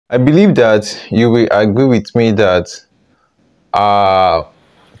I believe that you will agree with me that uh,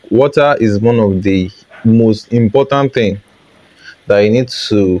 water is one of the most important thing that you need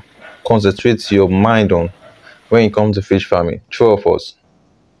to concentrate your mind on when it comes to fish farming. True of us.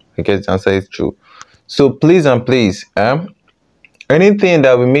 I guess the answer is true. So please and please, anything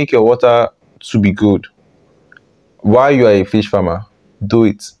that will make your water to be good while you are a fish farmer, do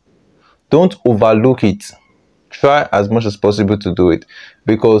it. Don't overlook it. Try as much as possible to do it,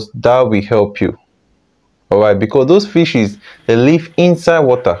 because that will help you. All right, because those fishes, they live inside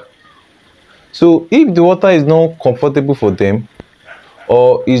water. So if the water is not comfortable for them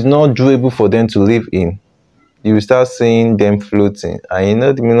or is not doable for them to live in, you will start seeing them floating. And you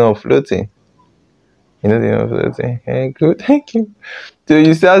know the meaning of floating. You know the meaning of floating. Hey, good, thank you. So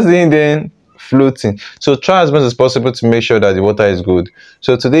you start seeing them floating. So try as much as possible to make sure that the water is good.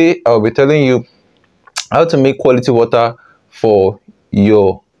 So today I'll be telling you how to make quality water for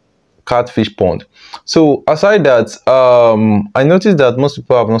your catfish pond. So aside that, I noticed that most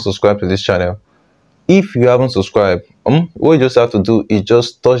people have not subscribed to this channel. If you haven't subscribed, what you just have to do is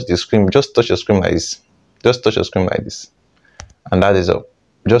just touch the screen. Just touch your screen like this. Just touch your screen like this, and that is all.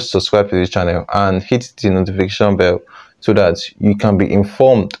 Just subscribe to this channel and hit the notification bell so that you can be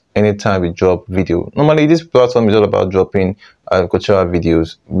informed anytime we drop video. Normally this platform is all about dropping agricultural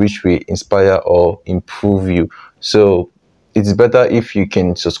videos which will inspire or improve you. So it's better if you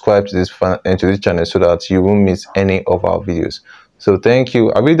can subscribe to this channel so that you won't miss any of our videos. So thank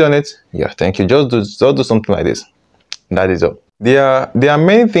you. Have you done it? Yeah, thank you. Just do something like this. That is all. There are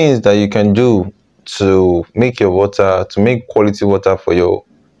many things that you can do to make your water, to make quality water for your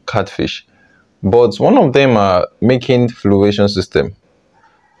catfish, but one of them are making fluoridation system.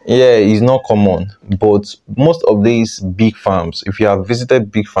 Yeah, it's not common, but most of these big farms, if you have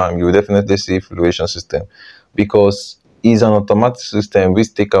visited big farm, you will definitely see fluoridation system, because it's an automatic system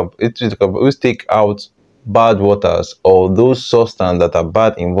which take out bad waters or those substances that are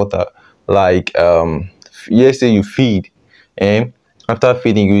bad in water. Like let's say you feed, and after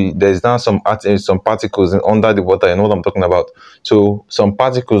feeding, there's now some particles under the water. You know what I'm talking about? So some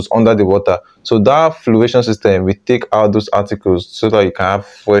particles under the water. So that fluoridation system will take out those articles so that you can have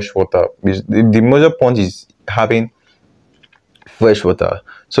fresh water. The major point is having fresh water.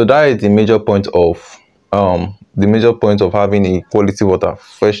 So that is the major point of having a quality water.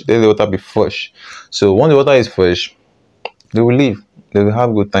 Fresh, let the water be fresh. So when the water is fresh, they will live. They will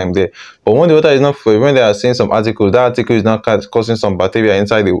have good time there. But when the water is not fresh, when they are seeing some articles, that article is not causing some bacteria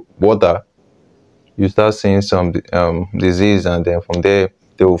inside the water, you start seeing some disease, and then from there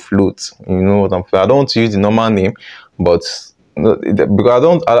they will float. You know what I'm saying? I don't want to use the normal name, but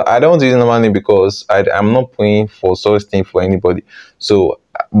because I don't use the normal name because I'm not paying for such thing for anybody. So,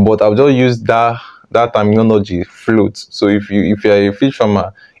 but I'll just use that terminology, float. So if you're a fish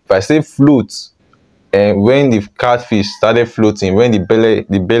farmer, if I say float, and when the catfish started floating, when the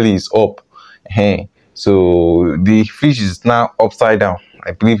belly is up, so the fish is now upside down.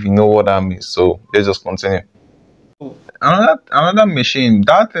 I believe you know what that means. So let's just continue. Another machine.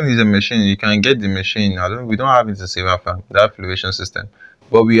 That thing is a machine. You can get the machine. We don't have it in Sirah farm, that fluoridation system,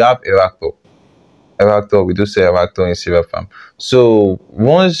 but we have aerator. We do say aerator in Sirah farm. So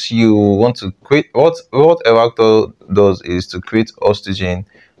once you want to create, what aerator does is to create oxygen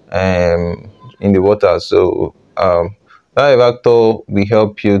in the water. So that aerator will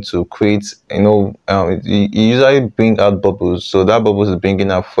help you to create, you usually bring out bubbles. So that bubbles is bringing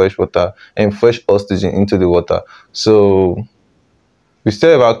out fresh water and fresh oxygen into the water. So we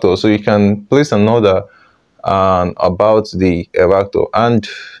still aerator, so you can place an order about the aerator and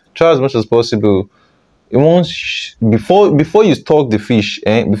try as much as possible. Before you stock the fish,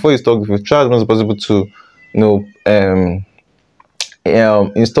 try as much as possible to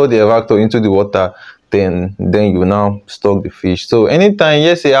install the aerator into the water. Then you now stock the fish. So anytime,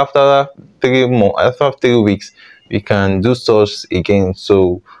 yes, say after 3 weeks, we can do such again.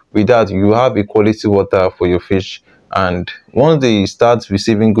 So with that, you have a quality water for your fish, and once they start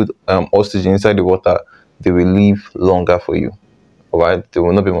receiving good oxygen inside the water, they will live longer for you. All right, there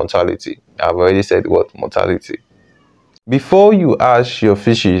will not be mortality. I've already said what mortality. Before you hatch your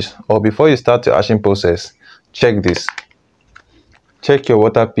fishes, or before you start the hatching process, check this. Check your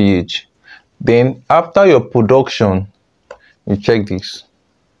water pH. Then after your production, you check this.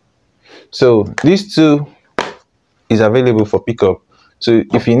 So these two is available for pickup. So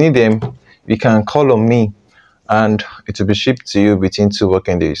if you need them, you can call on me and it will be shipped to you within 2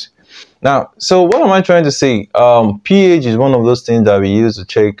 working days. Now, so what am I trying to say? pH is one of those things that we use to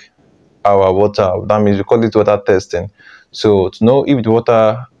check our water. That means we call it water testing. So to know if the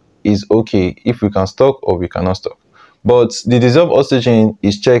water is okay, if we can stock or we cannot stock. But the dissolved oxygen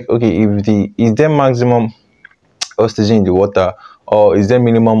is checked. Okay, if is there maximum oxygen in the water, or is there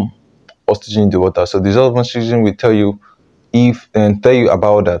minimum oxygen in the water? So dissolved oxygen will tell you if and tell you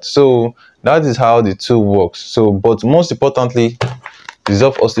about that. So that is how the two works. So but most importantly,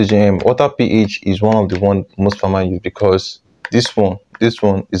 dissolved oxygen, water pH is one of the one most farmers use, because this one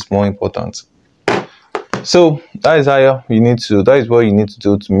is more important. So that is how you need to, that is what you need to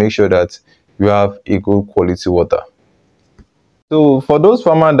do to make sure that you have a good quality water. So for those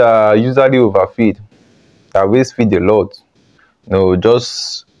farmers that usually overfeed, that waste feed a lot,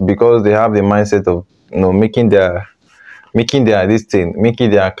 just because they have the mindset of making their this thing, making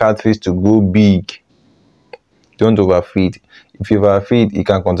their catfish to go big, don't overfeed. If you overfeed, it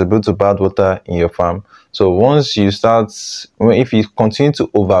can contribute to bad water in your farm. So once you start, if you continue to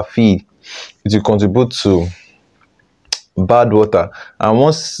overfeed, it will contribute to bad water, and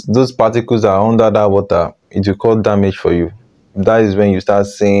once those particles are under that water, it will cause damage for you. That is when you start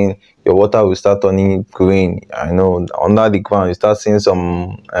seeing your water will start turning green. I know under the ground you start seeing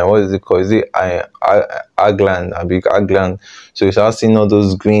some what is it called, is it agland, a big agland. So you start seeing all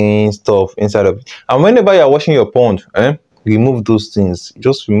those green stuff inside of it. And whenever you are washing your pond, remove those things,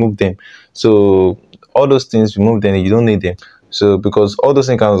 just remove them. So all those things, remove them, you don't need them. So because all those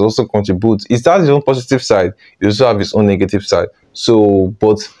things can also contribute, it has its own positive side, it also have its own negative side. So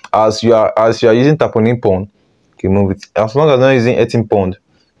but as you are using taponi pond, remove it. As long as you're not using eating pond,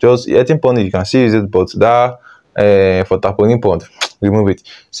 just eating pond you can still use it, but that for taponi pond, remove it.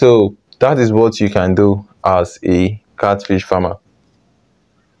 So that is what you can do as a catfish farmer.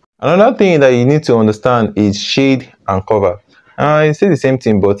 Another thing that you need to understand is shade and cover. I say the same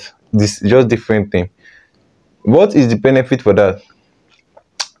thing, but this just different thing. What is the benefit for that?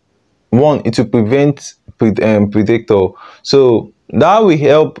 One, it will prevent predator. So that will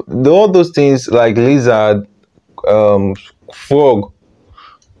help all those things like lizard, frog,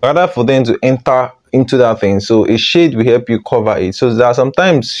 rather for them to enter into that thing. So a shade will help you cover it. So that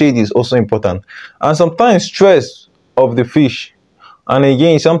sometimes shade is also important, and sometimes stress of the fish, and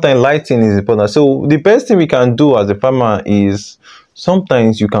again sometimes lighting is important. So the best thing we can do as a farmer is,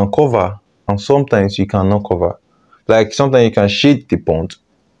 sometimes you can cover and sometimes you cannot cover. Like sometimes you can shade the pond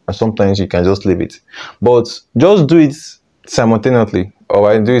and sometimes you can just leave it, but just do it simultaneously,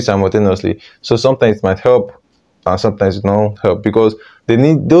 or I do it simultaneously. So sometimes it might help and sometimes it don't help, because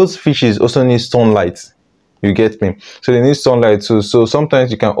those fishes also need sunlight, you get me? So they need sunlight too. So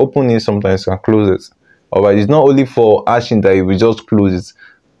sometimes you can open it, sometimes you can close it. All right, it's not only for hatching that you will just close it,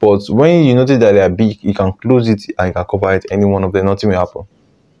 but when you notice that they are big, you can close it and you can cover it, any one of them, nothing will happen.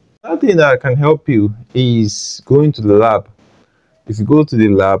 Another thing that can help you is going to the lab. If you go to the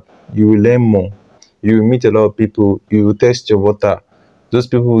lab, you will learn more, you will meet a lot of people, you will test your water. Those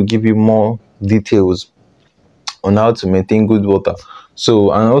people will give you more details on how to maintain good water.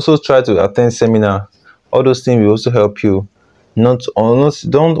 So, and also try to attend seminar. All those things will also help you. Not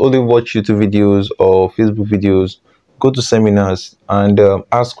don't only watch YouTube videos or Facebook videos. Go to seminars and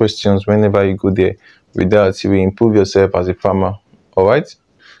ask questions whenever you go there. With that, you will improve yourself as a farmer. All right.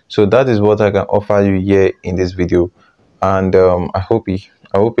 So that is what I can offer you here in this video, and I hope you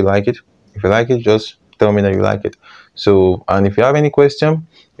like it. If you like it, just tell me that you like it. So, and if you have any question,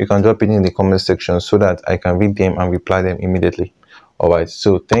 you can drop it in the comment section so that I can read them and reply them immediately. All right,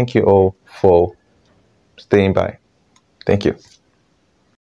 so thank you all for staying by. Thank you.